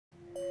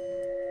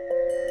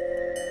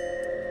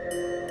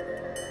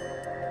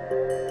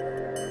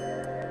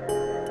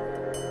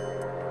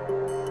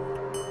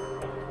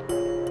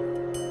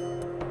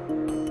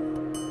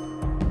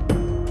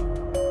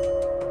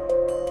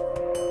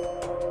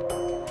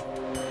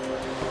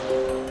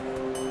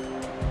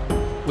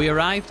We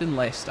arrived in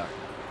Leicester.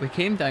 We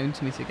came down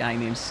to meet a guy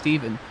named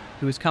Stephen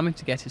who was coming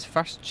to get his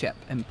first chip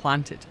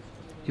implanted.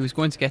 He was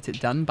going to get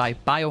it done by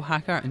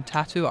biohacker and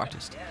tattoo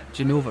artist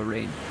Jenova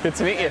Rain. Good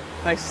to meet you.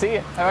 Nice to see you.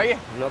 How are you?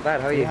 Not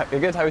bad, how are you?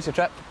 You're good. How was your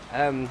trip? It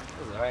was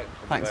alright.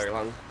 Thanks. Very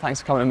long.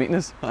 Thanks for coming and meeting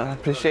us. I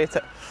appreciate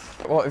it.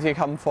 What have you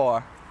come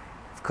for?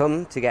 I've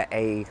come to get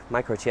a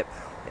microchip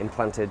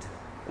implanted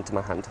into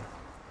my hand.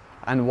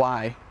 And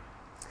why?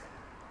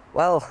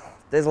 Well,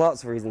 there's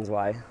lots of reasons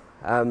why.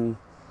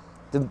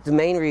 The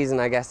main reason,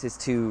 I guess, is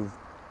to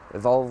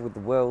evolve with the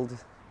world.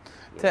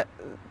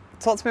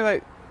 Talk to me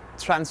about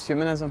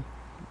transhumanism.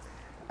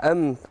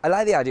 I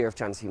like the idea of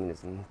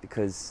transhumanism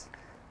because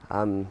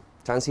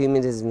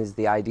transhumanism is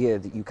the idea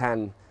that you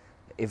can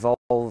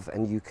evolve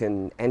and you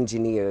can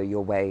engineer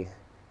your way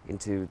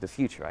into the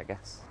future, I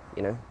guess.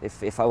 You know,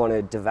 if I want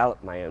to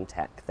develop my own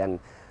tech, then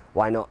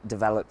why not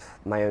develop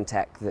my own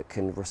tech that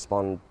can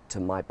respond to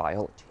my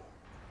biology?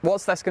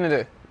 What's this going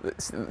to do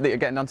that you're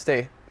getting done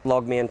today?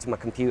 Log me into my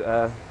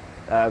computer,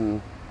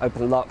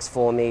 open locks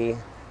for me,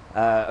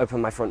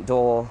 open my front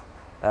door,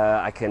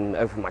 I can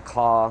open my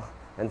car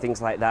and things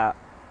like that.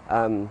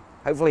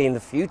 Hopefully in the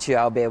future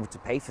I'll be able to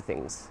pay for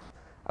things.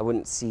 I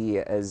wouldn't see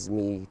it as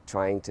me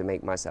trying to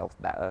make myself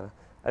better.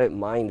 I don't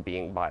mind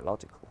being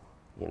biological,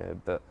 you know,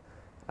 but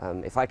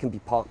if I can be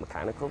part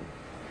mechanical,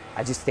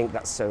 I just think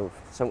that's so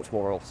much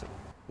more awesome.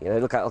 You know,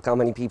 look how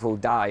many people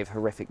die of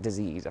horrific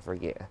disease every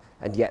year,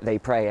 and yet they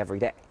pray every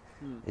day.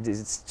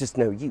 It's just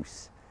no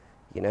use,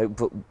 you know,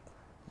 but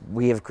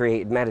we have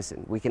created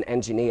medicine. We can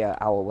engineer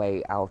our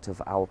way out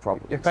of our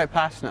problems. You're quite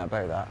passionate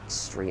about that.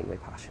 Extremely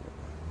passionate,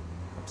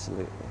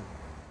 absolutely.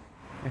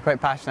 You're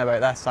quite passionate about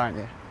this, aren't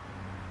you?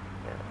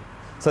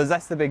 Yeah. So is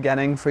this the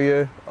beginning for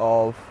you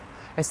of,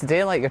 it's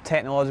today like your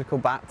technological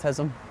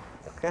baptism?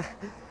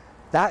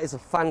 That is a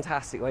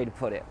fantastic way to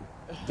put it.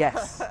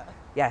 Yes,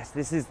 yes,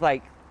 this is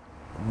like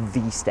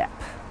the step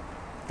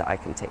that I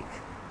can take.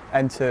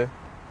 Into?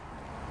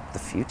 The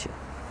future.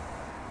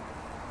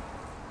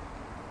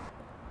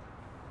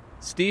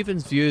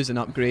 Stephen's views on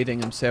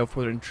upgrading himself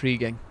were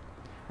intriguing,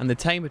 and the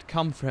time had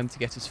come for him to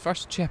get his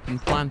first chip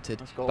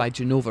implanted by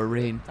Jenova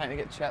Rain. Time to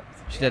get chipped.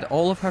 She did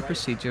all of her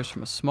procedures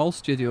from a small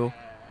studio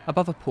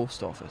above a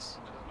post office.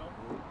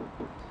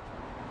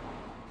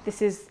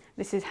 This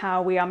is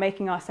how we are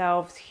making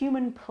ourselves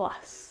human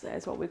plus,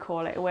 is what we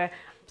call it. We're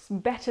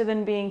better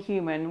than being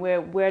human.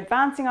 We're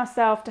advancing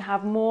ourselves to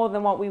have more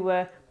than what we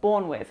were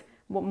born with,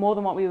 more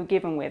than what we were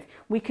given with.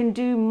 We can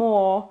do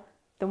more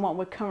than what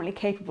we're currently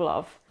capable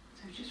of.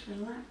 So just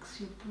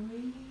relax your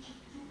breathing.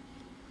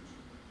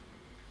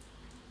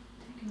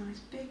 Take a nice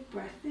big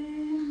breath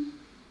in.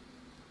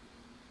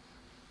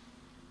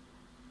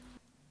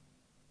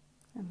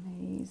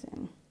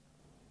 Amazing.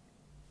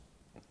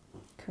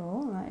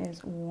 Cool, that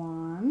is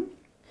one.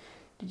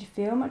 Did you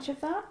feel much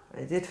of that?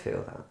 I did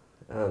feel that.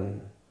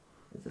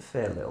 There's a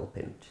fair little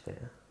pinch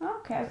there.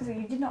 Okay, so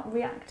you did not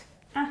react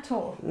at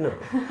all? No,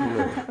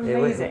 no.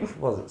 Amazing. It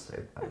wasn't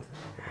so bad.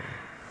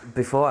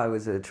 Before I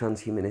was a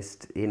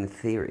transhumanist in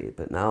theory,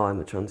 but now I'm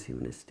a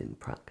transhumanist in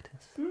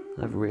practice.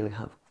 I really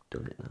have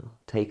done it now,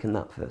 taken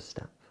that first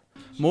step.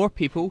 More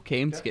people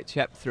came to get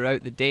chipped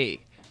throughout the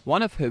day,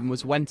 one of whom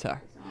was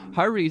Winter.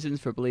 Her reasons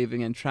for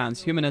believing in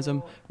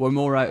transhumanism were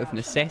more out of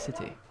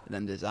necessity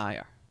than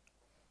desire.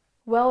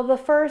 Well, the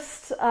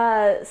first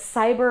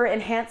cyber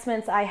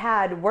enhancements I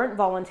had weren't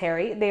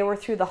voluntary. They were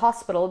through the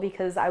hospital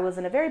because I was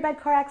in a very bad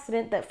car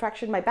accident that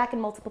fractured my back in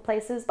multiple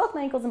places, both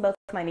my ankles and both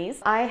my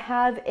knees. I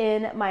have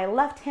in my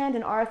left hand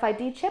an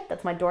RFID chip,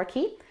 that's my door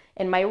key.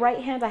 In my right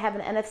hand I have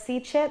an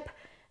NFC chip,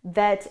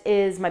 that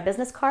is my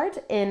business card.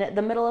 In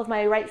the middle of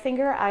my right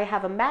finger I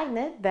have a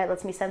magnet that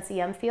lets me sense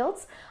EM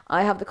fields.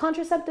 I have the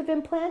contraceptive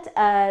implant,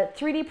 a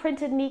 3D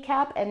printed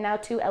kneecap, and now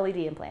 2 LED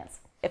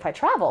implants. If I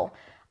travel,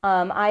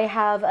 I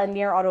have a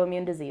near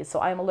autoimmune disease, so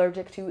I'm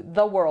allergic to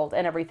the world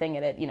and everything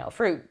in it. You know,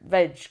 fruit,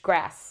 veg,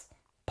 grass,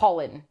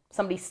 pollen.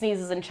 Somebody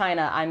sneezes in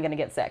China, I'm gonna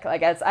get sick.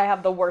 Like, I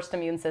have the worst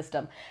immune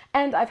system.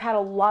 And I've had a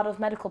lot of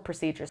medical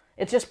procedures.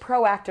 It's just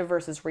proactive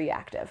versus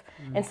reactive.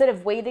 Instead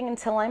of waiting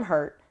until I'm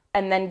hurt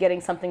and then getting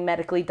something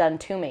medically done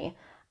to me,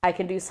 I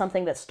can do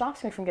something that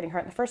stops me from getting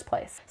hurt in the first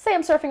place. Say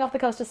I'm surfing off the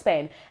coast of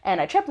Spain, and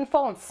I trip and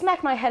fall and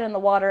smack my head in the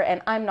water,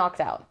 and I'm knocked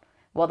out.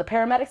 Well, the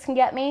paramedics can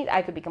get me.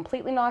 I could be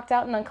completely knocked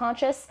out and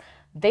unconscious.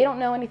 They don't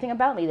know anything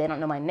about me. They don't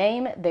know my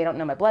name. They don't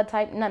know my blood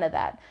type, none of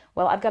that.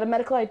 Well, I've got a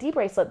medical ID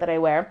bracelet that I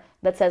wear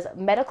that says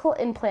Medical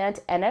Implant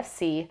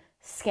NFC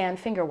Scan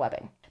Finger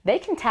Webbing. They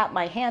can tap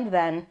my hand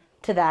then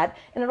to that,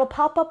 and it'll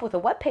pop up with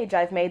a webpage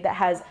I've made that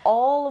has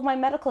all of my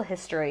medical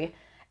history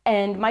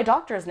and my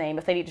doctor's name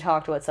if they need to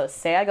talk to it. So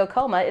say I go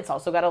coma, it's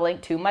also got a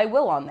link to my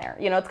will on there.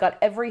 You know, it's got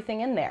everything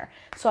in there.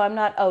 So I'm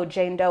not, oh,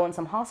 Jane Doe in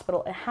some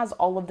hospital. It has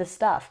all of this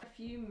stuff.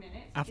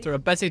 After a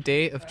busy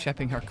day of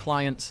chipping her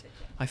clients,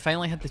 I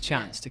finally had the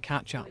chance to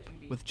catch up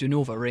with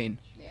Jenova Rain.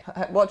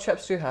 What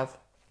chips do you have?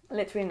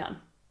 Literally none.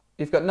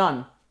 You've got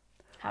none?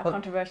 How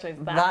controversial is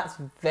that? That's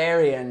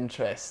very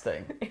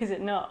interesting. Is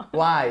it not?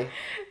 Why?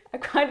 I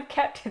kind of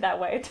kept it that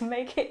way to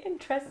make it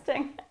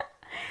interesting.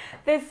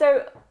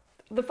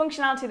 the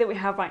functionality that we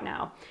have right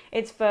now,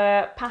 it's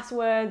for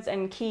passwords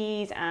and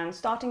keys and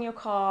starting your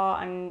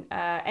car and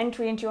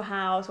entry into your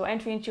house or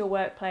entry into your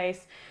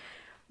workplace.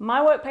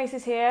 My workplace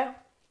is here.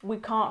 We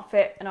can't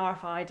fit an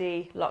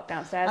RFID lock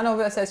downstairs. I know,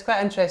 but it's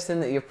quite interesting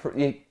that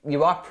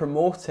you are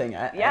promoting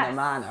it in a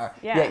manner,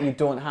 yet you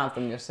don't have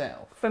them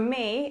yourself. For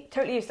me,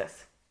 totally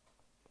useless.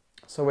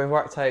 So we've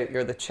worked out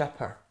you're the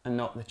chipper and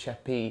not the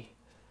chippy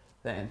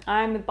then.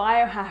 I'm the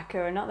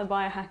biohacker and not the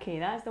biohacky.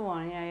 That's the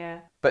one, yeah.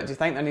 But do you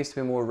think there needs to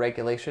be more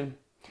regulation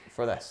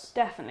for this?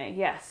 Definitely,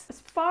 yes. As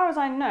far as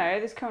I know,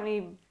 there's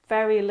currently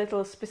very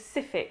little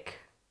specific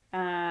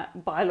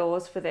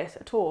bylaws for this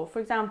at all. For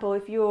example,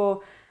 if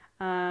you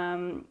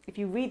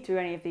read through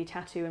any of the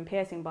tattoo and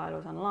piercing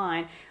bylaws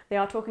online, they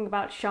are talking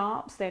about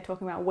sharps, they're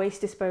talking about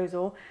waste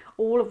disposal,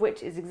 all of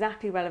which is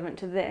exactly relevant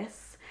to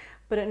this,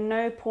 but at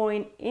no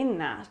point in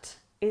that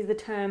is the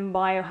term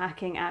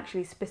biohacking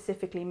actually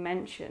specifically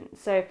mentioned.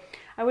 So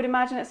I would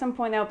imagine at some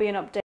point there'll be an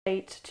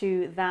update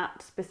to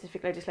that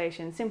specific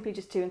legislation, simply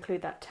just to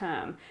include that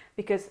term,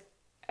 because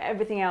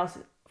everything else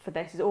for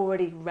this is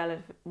already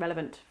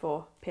relevant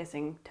for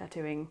piercing,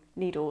 tattooing,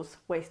 needles,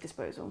 waste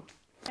disposal.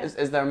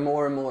 Is there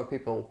more and more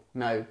people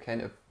now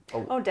kind of...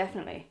 Oh,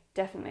 definitely.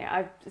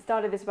 I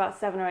started this about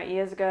 7 or 8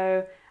 years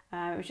ago.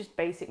 It was just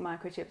basic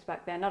microchips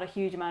back then, not a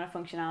huge amount of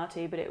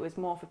functionality, but it was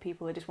more for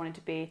people who just wanted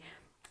to be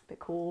a bit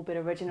cool, a bit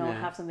original,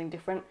 have something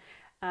different.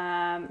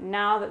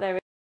 Now that there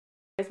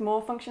is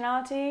more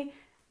functionality,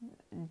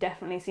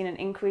 definitely seen an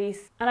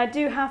increase. And I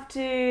do have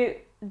to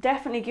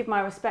definitely give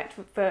my respect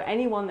for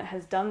anyone that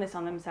has done this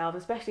on themselves,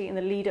 especially in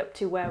the lead up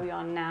to where we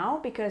are now,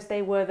 because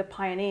they were the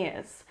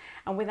pioneers.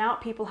 And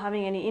without people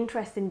having any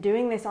interest in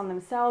doing this on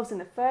themselves in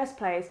the first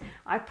place,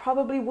 I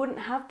probably wouldn't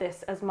have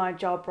this as my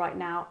job right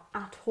now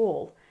at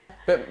all.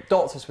 But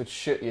doctors would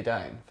shoot you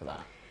down for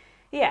that.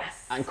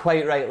 Yes. And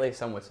quite rightly,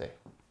 some would say.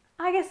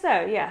 I guess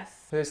so,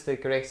 yes. Who's the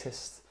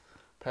greatest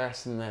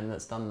person then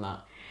that's done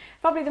that?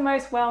 Probably the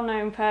most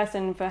well-known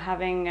person for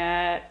having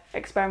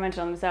experimented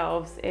on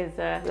themselves is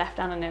Lepht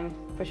Anonym,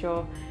 for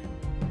sure.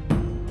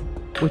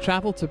 We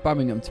travelled to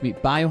Birmingham to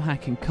meet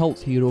biohacking cult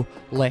hero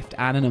Lepht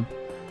Anonym.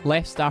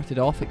 Lepht started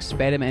off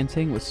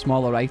experimenting with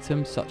smaller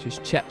items such as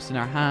chips in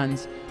her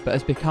hands, but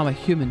has become a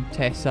human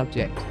test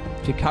subject.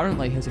 She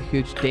currently has a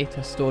huge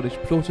data storage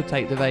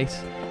prototype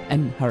device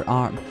in her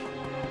arm.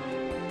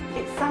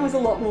 It sounds a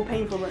lot more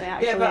painful than it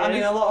actually is. Yeah, but I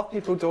mean, a lot of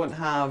people don't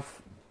have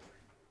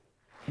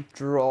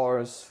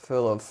drawers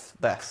full of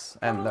this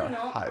in their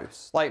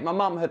house. Like, my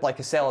mum had like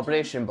a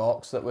celebration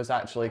box that was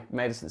actually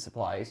medicine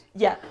supplies.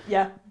 Yeah.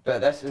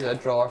 But this is a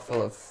drawer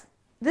full of...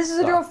 This is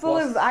a drawer full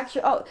of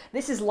actually... Oh,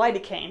 this is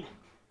lidocaine.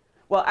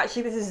 Well,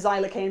 actually, this is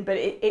xylocaine, but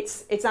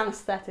it's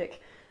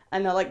anesthetic.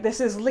 And like, this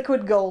is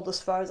liquid gold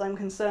as far as I'm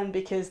concerned,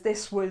 because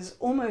this was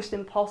almost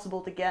impossible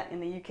to get in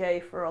the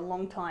UK for a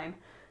long time.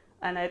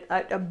 And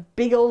a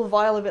big old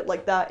vial of it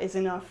like that is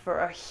enough for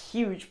a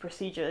huge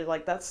procedure.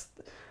 Like, that's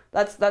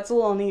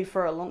all I'll need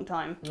for a long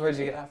time. Where did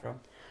you get that from?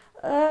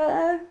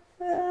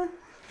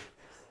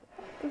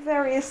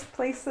 Various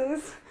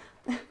places.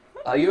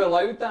 Are you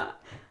allowed that?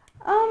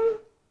 I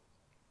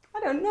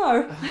don't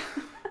know.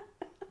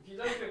 If you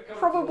don't feel comfortable,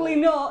 probably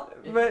not.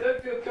 If But you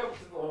don't feel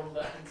comfortable on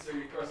that answering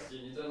your question,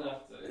 you don't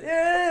have to.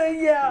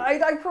 yeah,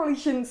 I probably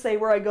shouldn't say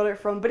where I got it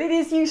from, but it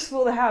is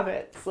useful to have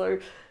it. So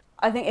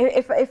I think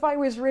if I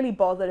was really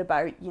bothered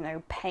about, you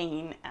know,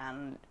 pain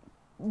and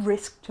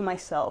risk to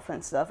myself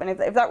and stuff, and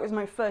if that was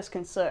my first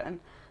concern,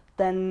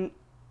 then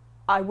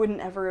I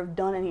wouldn't ever have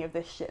done any of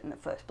this shit in the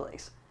first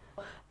place.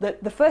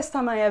 The first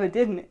time I ever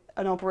did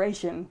an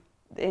operation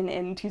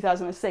in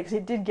 2006,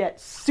 it did get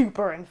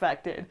super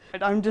infected.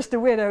 I'm just a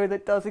widow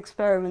that does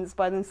experiments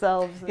by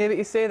themselves. Yeah, but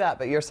you say that,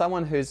 but you're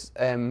someone who's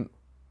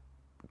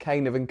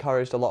kind of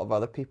encouraged a lot of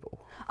other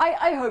people.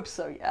 I hope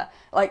so, yeah.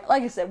 Like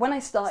I said, when I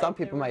started... Some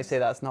people might say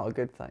that's not a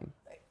good thing.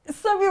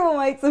 Some people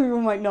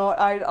might not.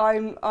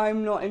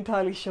 I'm not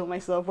entirely sure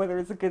myself whether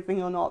it's a good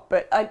thing or not,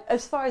 but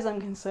as far as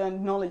I'm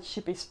concerned, knowledge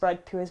should be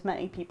spread to as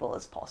many people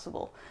as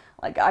possible.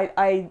 Like,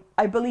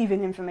 I believe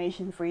in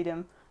information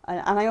freedom,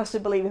 and I also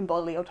believe in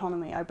bodily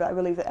autonomy. I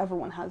believe that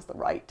everyone has the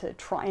right to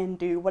try and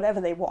do whatever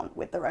they want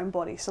with their own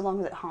body, so long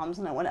as it harms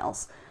no one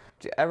else.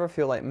 Do you ever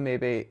feel like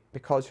maybe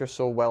because you're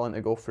so willing to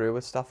go through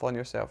with stuff on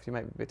yourself, you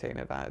might be taken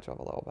advantage of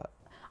a little bit?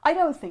 I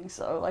don't think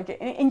so. Like,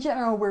 in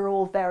general, we're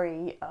all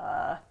very,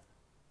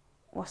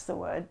 what's the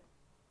word?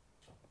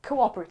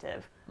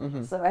 Cooperative.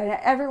 Mm-hmm. So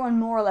everyone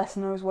more or less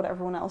knows what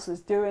everyone else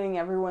is doing.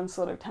 Everyone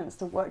sort of tends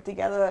to work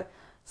together.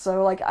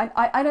 So, like,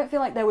 I don't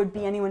feel like there would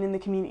be anyone in the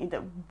community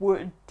that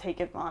would take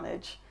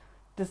advantage.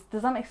 Does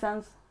that make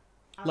sense?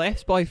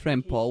 Lepht's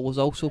boyfriend Paul was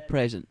also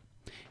present.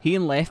 He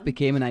and Lepht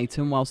became an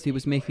item whilst he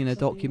was making a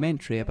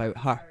documentary about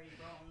her.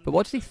 But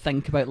what did he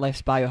think about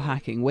Lepht's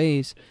biohacking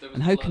ways,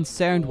 and how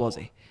concerned was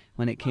he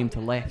when it came to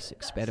Lepht's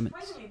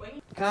experiments?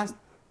 Can I ask,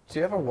 do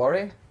you ever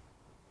worry?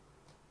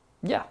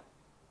 Yeah,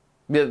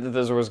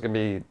 there's always going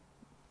to be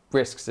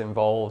risks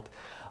involved,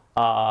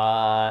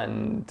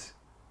 and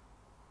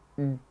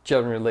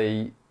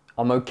generally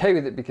I'm okay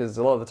with it because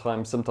a lot of the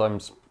time,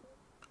 sometimes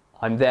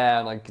I'm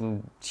there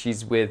and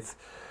she's with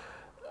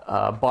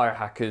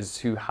biohackers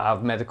who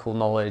have medical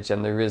knowledge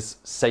and there is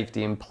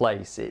safety in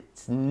place.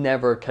 It's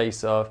never a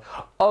case of,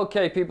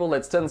 okay people,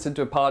 let's turn this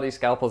into a party,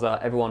 scalpels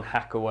out, everyone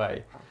hack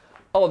away.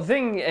 Oh, the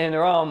thing in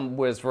her arm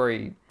was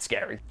very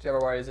scary. Do you ever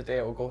worry as a day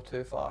it will go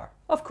too far?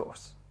 Of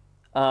course.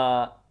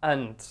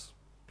 And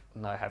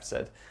I have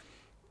said,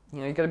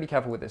 you got to be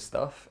careful with this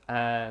stuff.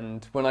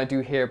 And when I do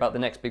hear about the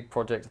next big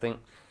project, I think,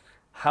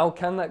 how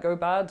can that go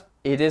bad?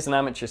 It is an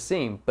amateur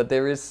scene, but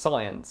there is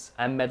science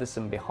and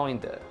medicine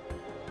behind it.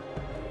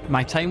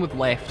 My time with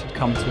Lepht had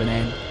come to an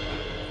end,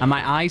 and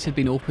my eyes had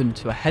been opened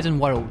to a hidden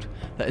world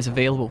that is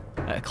available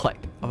at a click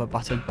of a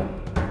button.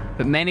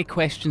 But many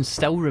questions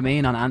still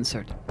remain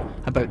unanswered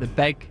about the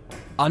big,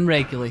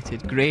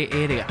 unregulated grey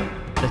area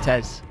that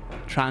is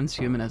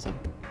transhumanism.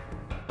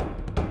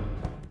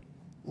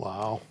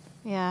 Wow.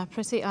 Yeah,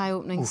 pretty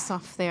eye-opening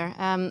stuff there.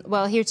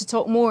 Well, here to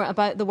talk more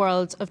about the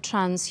world of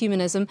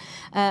transhumanism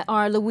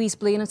are Louise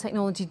Blain, a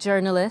technology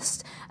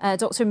journalist,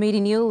 Dr.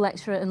 Neal,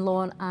 lecturer in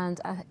law and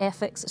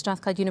ethics at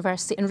Strathclyde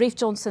University, and Rafe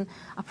Johnson,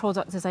 a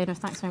product designer.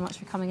 Thanks very much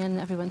for coming in,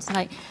 everyone,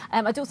 tonight.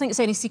 I don't think it's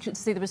any secret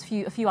to say there was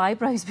a few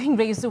eyebrows being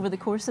raised over the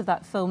course of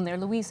that film there.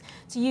 Louise,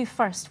 to you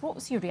first, what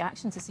was your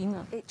reaction to seeing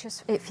that?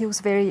 It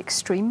feels very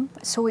extreme,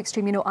 so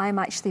extreme. You know, I'm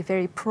actually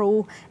very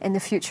pro in the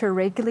future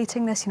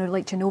regulating this, you know,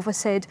 like Jenova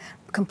said,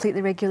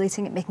 completely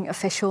regulating it, making it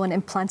official and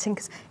implanting,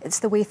 because it's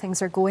the way things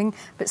are going.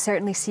 But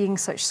certainly seeing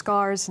such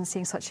scars and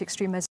seeing such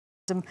extremism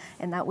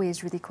in that way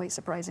is really quite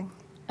surprising.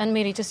 And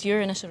Mary, just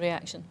your initial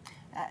reaction?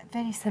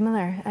 Very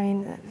similar. I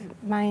mean,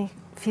 my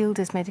field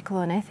is medical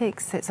and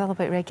ethics. It's all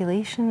about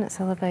regulation.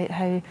 It's all about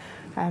how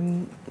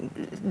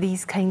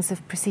these kinds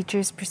of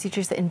procedures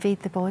that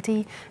invade the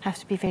body, have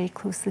to be very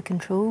closely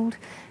controlled.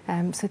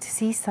 So to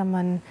see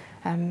someone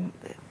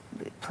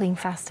playing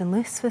fast and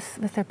loose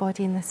with their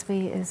body in this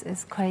way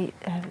is quite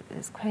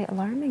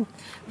alarming.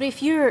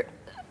 Rafe, you're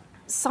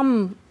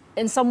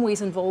in some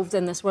ways involved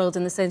in this world,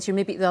 in the sense you're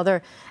maybe at the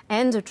other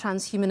end of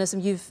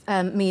transhumanism. You've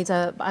made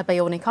a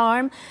bionic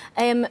arm.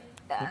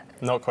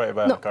 Not quite a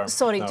bionic arm.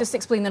 Sorry, no. Just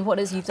explain then what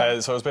it is you've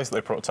done. So it's basically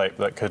a prototype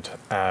that could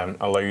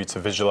allow you to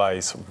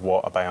visualise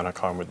what a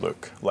bionic arm would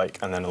look like,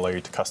 and then allow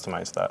you to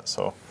customise that.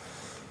 So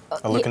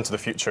a look into the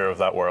future of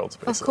that world,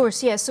 basically. Of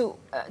course, yeah. So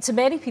to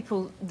many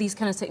people, these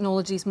kind of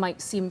technologies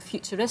might seem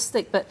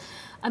futuristic, but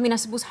I mean, I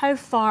suppose, how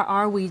far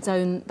are we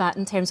down that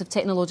in terms of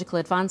technological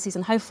advances,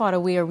 and how far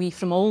away are we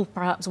from all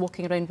perhaps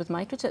walking around with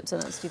microchips in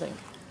us, do you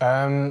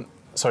think?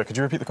 Sorry, could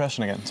you repeat the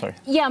question again? Sorry.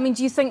 Yeah, I mean,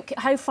 do you think,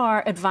 how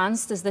far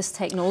advanced is this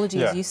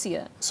technology as you see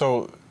it?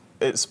 So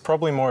it's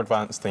probably more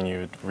advanced than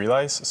you'd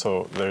realise.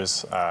 So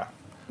there's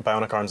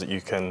bionic arms that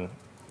you can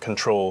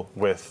control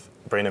with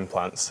brain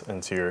implants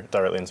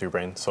directly into your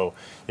brain. So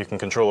you can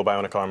control a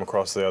bionic arm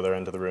across the other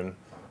end of the room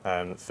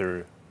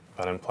through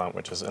an implant,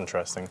 which is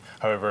interesting.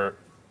 However,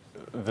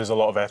 there's a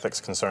lot of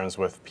ethics concerns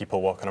with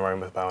people walking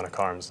around with bionic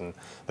arms and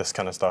this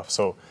kind of stuff.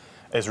 So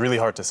it's really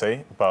hard to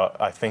say, but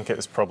I think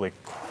it's probably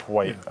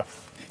quite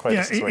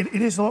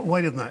it is a lot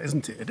wider than that,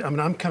 isn't it? I mean,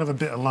 I'm kind of a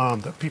bit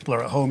alarmed that people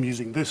are at home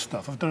using this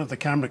stuff. I don't know if the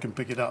camera can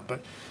pick it up,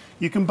 but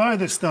you can buy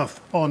this stuff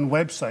on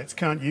websites,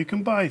 can't you? You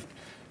can buy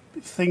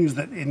things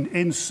that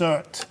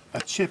insert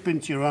a chip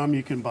into your arm.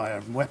 You can buy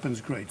a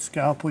weapons-grade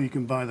scalpel. You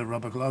can buy the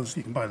rubber gloves.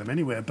 You can buy them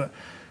anywhere. But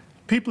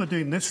people are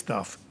doing this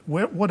stuff.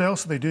 What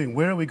else are they doing?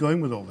 Where are we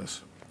going with all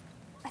this?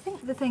 I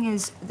think the thing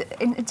is,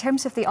 in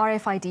terms of the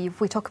RFID,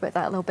 if we talk about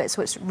that a little bit,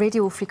 so it's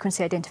radio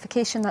frequency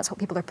identification, that's what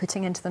people are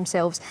putting into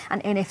themselves,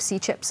 and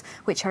NFC chips,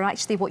 which are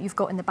actually what you've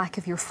got in the back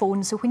of your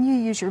phone. So when you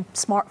use your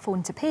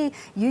smartphone to pay,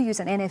 you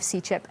use an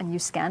NFC chip and you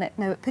scan it.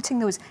 Now, putting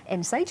those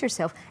inside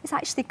yourself is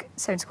actually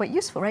sounds quite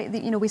useful, right?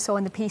 You know, we saw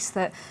in the piece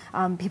that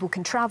people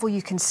can travel,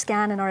 you can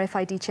scan an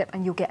RFID chip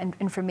and you'll get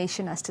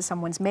information as to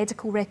someone's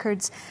medical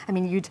records. I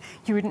mean, you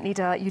wouldn't need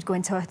you'd go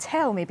into a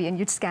hotel maybe and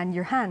you'd scan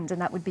your hand and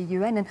that would be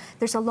you in. And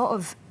there's a lot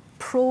of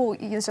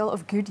there's a lot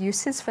of good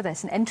uses for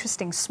this and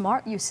interesting,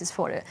 smart uses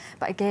for it.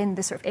 But again,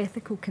 the sort of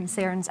ethical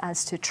concerns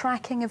as to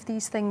tracking of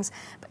these things,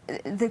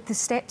 the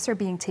steps are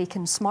being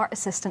taken. Smart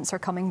assistants are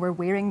coming, we're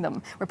wearing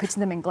them, we're putting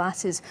them in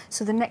glasses.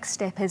 So the next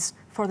step is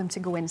for them to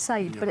go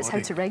inside, but it's how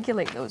to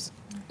regulate those.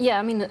 Yeah,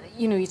 I mean,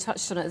 you know, you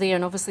touched on it there,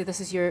 and obviously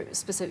this is your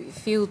specific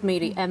field,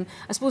 Mary. I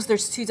suppose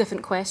there's two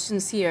different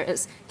questions here.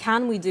 It's,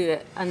 can we do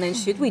it, and then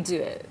should we do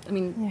it? I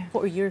mean,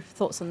 what are your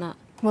thoughts on that?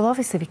 Well,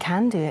 obviously we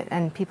can do it,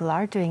 and people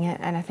are doing it,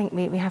 and I think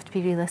we have to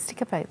be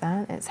realistic about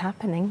that. It's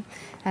happening.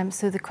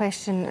 So the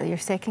question, your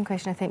second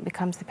question, I think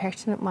becomes the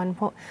pertinent one.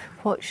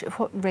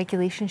 What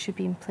regulation should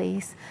be in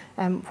place?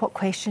 What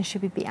questions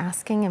should we be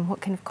asking, and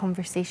what kind of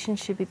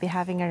conversations should we be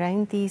having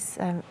around these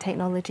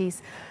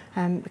technologies?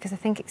 Because I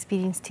think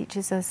experience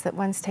teaches us that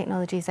once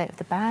technology is out of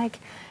the bag,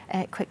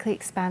 it quickly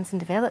expands and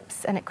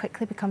develops, and it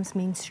quickly becomes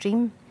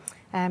mainstream.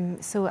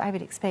 So I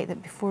would expect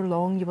that before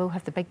long you will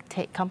have the big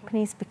tech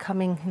companies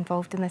becoming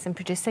involved in this and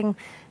producing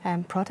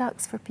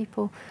products for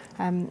people.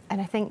 And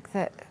I think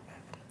that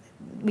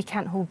we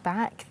can't hold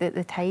back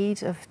the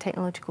tide of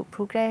technological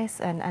progress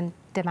and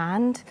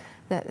demand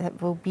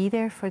that will be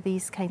there for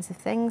these kinds of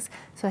things.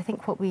 So I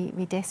think what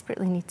we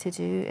desperately need to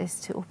do is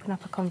to open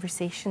up a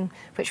conversation,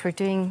 which we're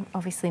doing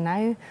obviously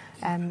now,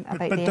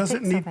 about the ethics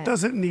of it.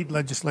 Does it need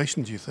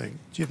legislation, do you think?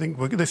 Do you think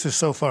this is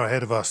so far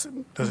ahead of us?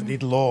 Does it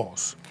need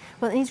laws?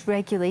 Well, it needs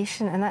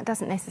regulation, and that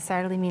doesn't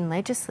necessarily mean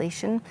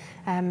legislation.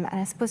 And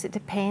I suppose it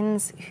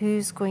depends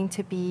who's going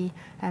to be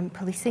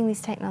policing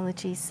these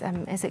technologies.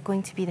 Is it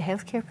going to be the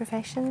healthcare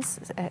professions?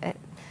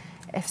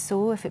 If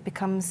so, if it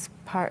becomes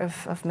part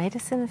of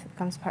medicine, if it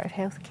becomes part of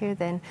healthcare,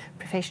 then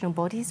professional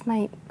bodies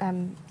might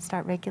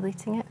start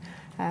regulating it.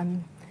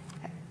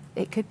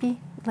 It could be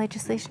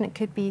legislation, it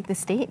could be the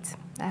state.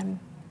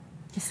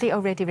 The state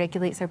already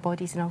regulates our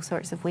bodies in all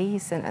sorts of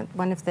ways, and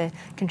one of the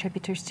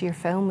contributors to your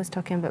film was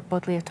talking about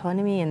bodily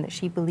autonomy, and that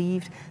she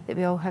believed that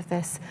we all have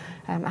this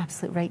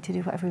absolute right to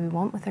do whatever we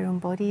want with our own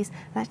bodies.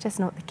 That's just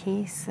not the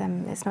case.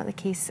 It's not the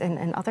case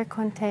in other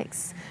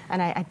contexts,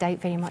 and I doubt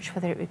very much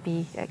whether it would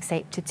be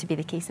accepted to be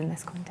the case in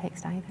this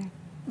context either.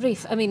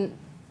 Rafe, I mean,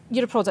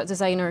 you're a product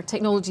designer,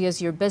 technology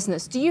is your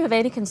business. Do you have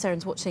any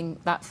concerns watching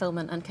that film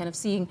and kind of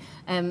seeing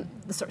the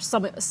sort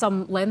of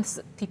some lengths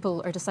that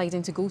people are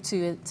deciding to go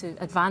to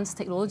advance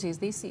technology as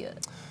they see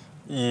it?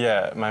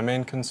 Yeah, my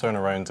main concern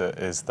around it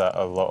is that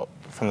a lot,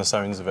 from the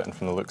sounds of it and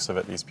from the looks of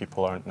it, these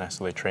people aren't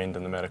necessarily trained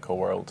in the medical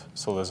world.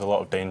 So there's a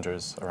lot of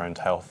dangers around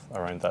health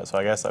around that. So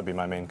I guess that'd be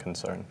my main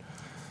concern.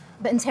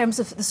 But in terms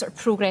of the sort of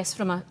progress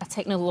from a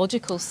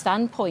technological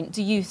standpoint,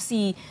 do you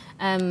see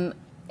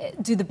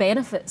do the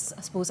benefits,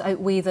 I suppose,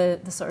 outweigh the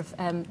sort of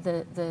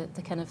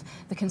the kind of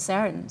the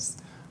concerns?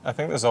 I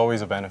think there's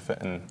always a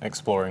benefit in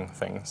exploring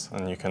things,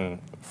 and you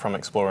can, from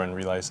exploring,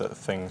 realise that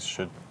things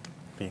should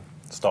be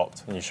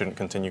stopped and you shouldn't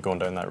continue going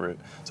down that route.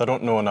 So I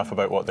don't know enough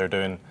about what they're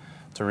doing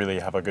to really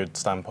have a good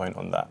standpoint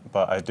on that,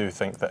 but I do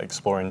think that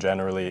exploring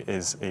generally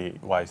is a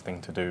wise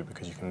thing to do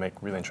because you can make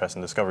really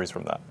interesting discoveries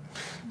from that.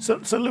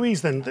 So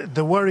Louise, then,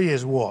 the worry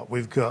is what?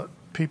 We've got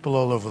people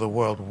all over the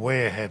world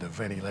way ahead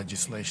of any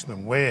legislation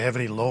and way ahead of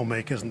any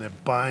lawmakers, and they're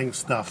buying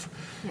stuff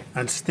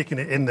and sticking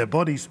it in their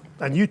bodies.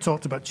 And you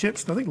talked about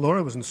chips. I think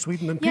Laura was in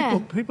Sweden,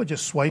 and people are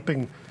just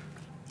swiping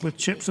with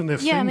chips in their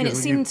fingers. I mean, it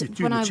seemed when you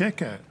do the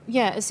checkout.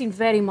 Yeah, it seemed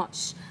very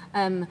much,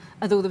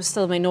 although there was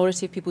still a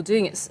minority of people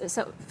doing it, it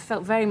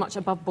felt very much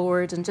above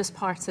board and just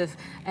part of,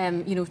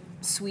 you know,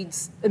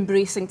 Swedes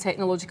embracing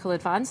technological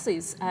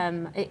advances.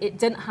 It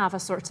didn't have a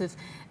sort of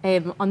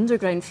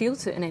underground feel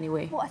to it in any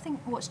way. Well, I think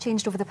what's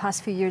changed over the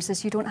past few years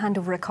is you don't hand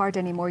over a card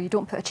anymore, you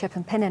don't put a chip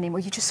and pin anymore,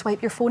 you just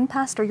swipe your phone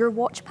past or your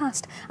watch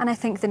past. And I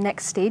think the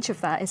next stage of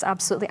that is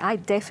absolutely, I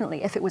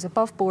definitely, if it was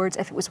above board,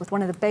 if it was with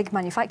one of the big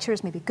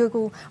manufacturers, maybe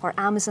Google or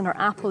Amazon or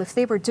Apple, if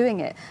they were doing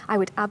it, I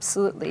would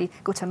absolutely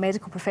go to a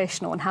medical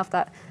professional and have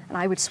that, and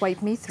I would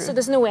swipe me through. So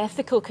there's no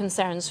ethical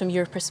concerns from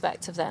your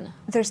perspective then?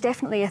 There's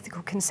definitely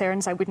ethical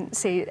concerns. I wouldn't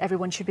say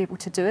everyone should be able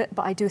to do it,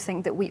 but I do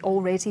think that we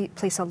already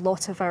place a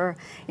lot of our,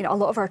 you know, a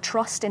lot of our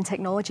trust in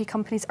technology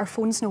companies. Our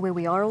phones know where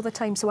we are all the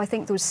time, so I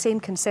think those same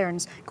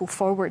concerns go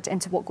forward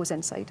into what goes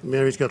inside.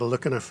 Mary's got a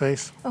look in her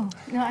face. Oh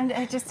no,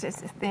 I just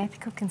it's the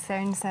ethical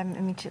concerns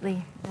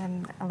immediately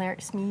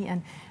alerts me,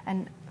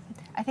 and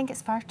I think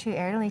it's far too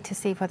early to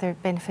say whether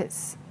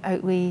benefits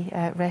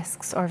outweigh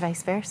risks or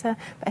vice versa.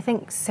 But I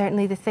think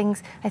certainly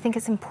I think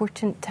it's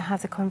important to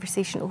have the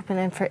conversation open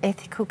and for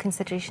ethical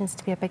considerations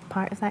to be a big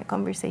part of that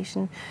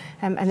conversation.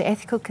 And the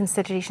ethical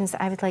considerations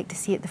that I would like to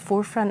see at the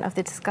forefront of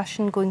the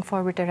discussion going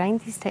forward around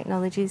these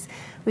technologies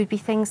would be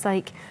things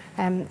like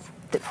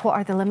what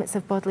are the limits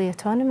of bodily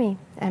autonomy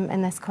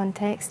in this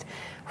context?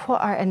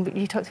 And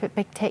you talked about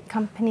big tech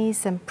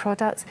companies and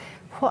products.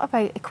 What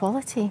about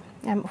equality?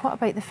 What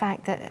about the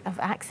fact that of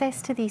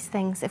access to these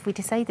things? If we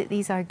decide that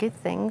these are good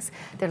things,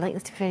 they're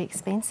likely to be very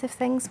expensive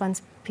things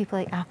once people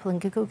like Apple and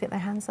Google get their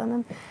hands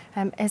on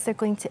them. Is it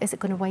going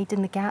to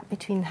widen the gap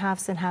between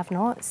haves and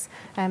have-nots?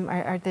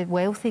 Are the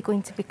wealthy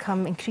going to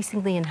become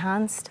increasingly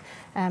enhanced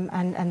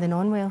and the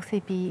non-wealthy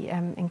be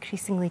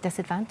increasingly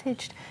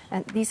disadvantaged?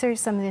 And these are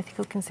some of the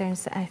ethical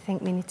concerns that I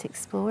think we need to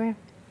explore.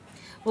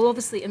 Well,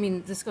 obviously, I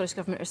mean, the Scottish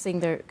Government are saying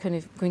they're kind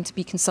of going to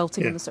be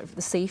consulting on the sort of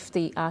the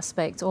safety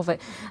aspect of it.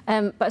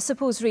 But I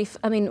suppose, Rafe,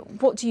 I mean,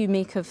 what do you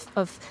make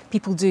of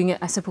people doing it,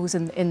 I suppose,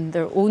 in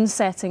their own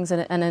settings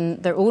and in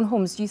their own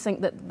homes? Do you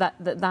think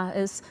that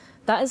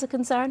is a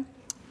concern?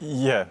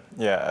 Yeah,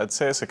 I'd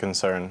say it's a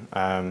concern.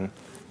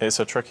 It's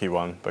a tricky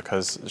one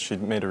because she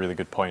made a really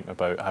good point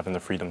about having the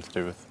freedom to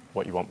do with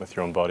what you want with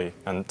your own body.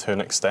 And to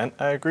an extent,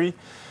 I agree,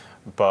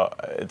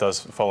 but it does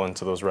fall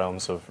into those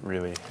realms of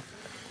really...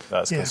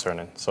 That's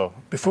concerning. So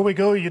before we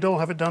go, you'd all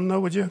have it done, though,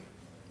 would you?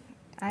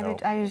 I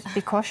would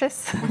be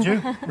cautious. Would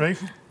you,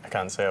 Rafe? I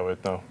can't say I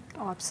would, no.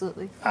 Oh,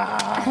 absolutely.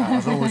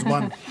 There's always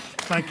one.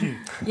 Thank you.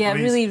 Yeah,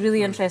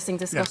 really interesting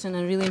discussion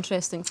and really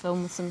interesting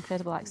film with some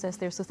incredible access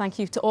there. So thank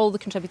you to all the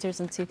contributors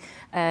and to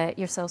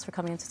yourselves for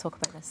coming in to talk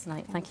about this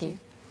tonight. Thank you.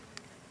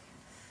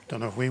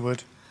 Don't know if we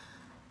would.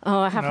 Oh,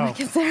 I have my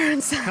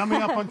concerns.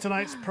 Coming up on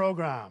tonight's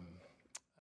programme.